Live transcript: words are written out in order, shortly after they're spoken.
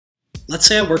Let's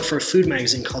say I work for a food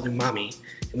magazine called Umami,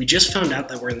 and we just found out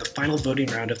that we're in the final voting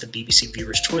round of the BBC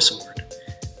Viewers' Choice Award.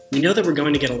 We know that we're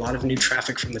going to get a lot of new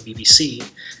traffic from the BBC,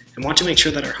 and want to make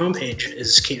sure that our homepage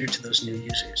is catered to those new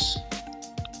users.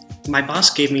 My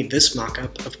boss gave me this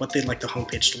mock-up of what they'd like the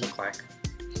homepage to look like.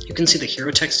 You can see the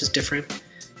hero text is different,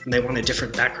 and they want a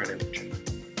different background image.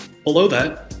 Below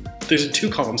that, there's a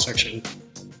 2-column section.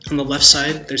 On the left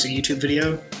side, there's a YouTube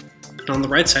video, and on the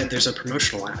right side, there's a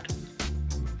promotional ad.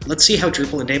 Let's see how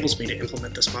Drupal enables me to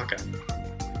implement this mockup.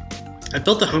 I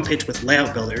built the homepage with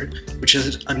Layout Builder, which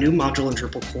is a new module in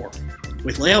Drupal core.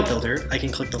 With Layout Builder, I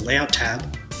can click the Layout tab,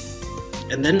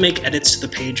 and then make edits to the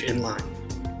page in line.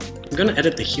 I'm going to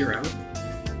edit the hero,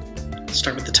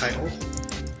 start with the title,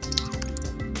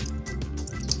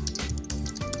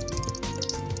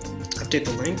 update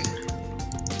the link,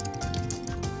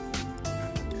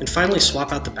 and finally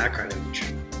swap out the background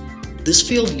image. This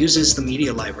field uses the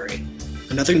Media Library,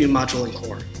 another new module in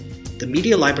core. The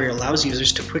Media Library allows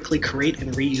users to quickly create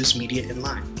and reuse media in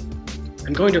line.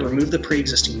 I'm going to remove the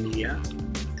pre-existing media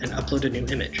and upload a new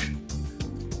image.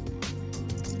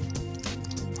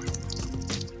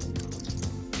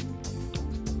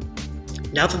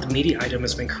 Now that the media item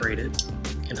has been created,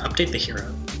 I can update the hero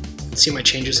and see my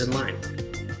changes in line.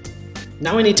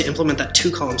 Now I need to implement that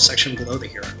 2-column section below the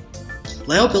hero.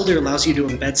 Layout Builder allows you to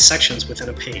embed sections within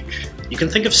a page. You can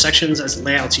think of sections as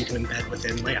layouts you can embed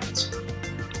within layouts.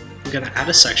 I'm going to add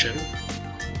a section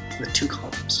with 2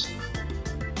 columns.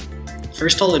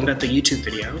 First, I'll embed the YouTube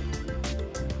video.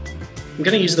 I'm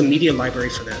going to use the Media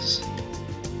Library for this.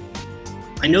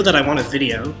 I know that I want a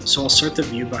video, so I'll sort the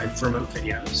view by remote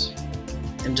videos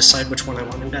and decide which one I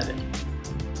want embedded.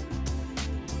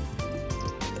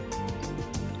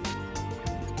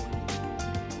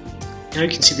 Now you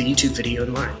can see the YouTube video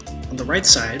in line. On the right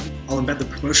side, I'll embed the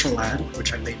promotional ad,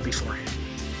 which I made beforehand.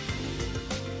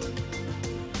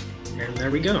 And there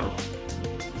we go.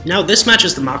 Now this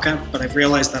matches the mockup, but I've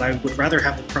realized that I would rather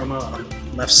have the promo on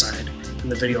the left side and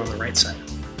the video on the right side.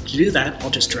 To do that, I'll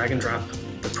just drag and drop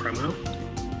the promo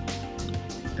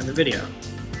and the video.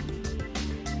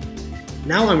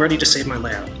 Now I'm ready to save my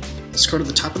layout. Let's go to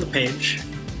the top of the page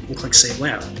and click Save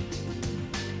Layout.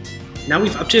 Now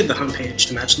we've updated the homepage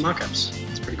to match the mockups.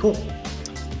 It's pretty cool.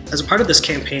 As a part of this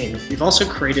campaign, we've also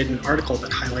created an article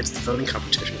that highlights the voting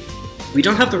competition. We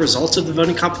don't have the results of the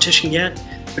voting competition yet,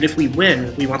 but if we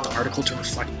win, we want the article to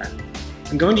reflect that.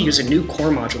 I'm going to use a new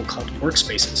core module called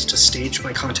Workspaces to stage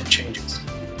my content changes.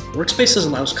 Workspaces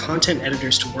allows content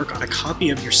editors to work on a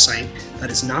copy of your site that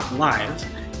is not live,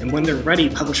 and when they're ready,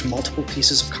 publish multiple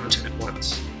pieces of content at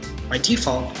once. By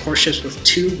default, core ships with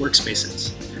 2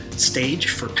 workspaces: Stage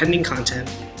for pending content,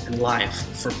 and Live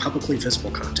for publicly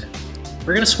visible content.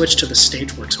 We're going to switch to the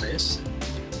Stage workspace.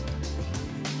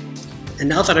 And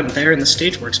now that I'm there in the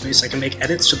Stage workspace, I can make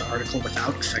edits to the article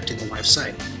without affecting the live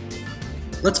site.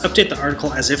 Let's update the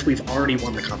article as if we've already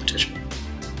won the competition.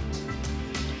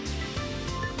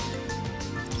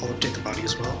 I'll update the body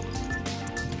as well.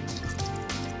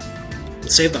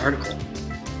 And save the article.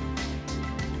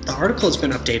 The article has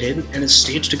been updated and is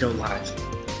staged to go live.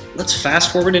 Let's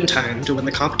fast forward in time to when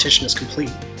the competition is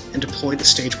complete and deploy the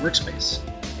Stage workspace.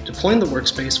 Deploying the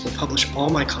workspace will publish all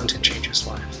my content changes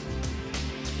live.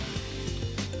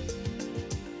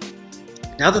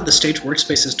 Now that the Stage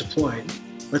workspace is deployed,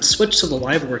 let's switch to the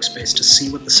Live workspace to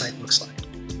see what the site looks like.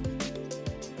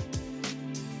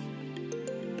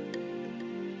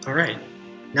 Alright,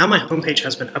 now my homepage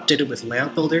has been updated with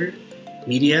Layout Builder,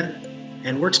 Media,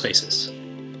 and Workspaces.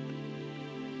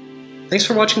 Thanks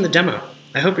for watching the demo.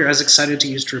 I hope you're as excited to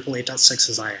use Drupal 8.6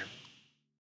 as I am.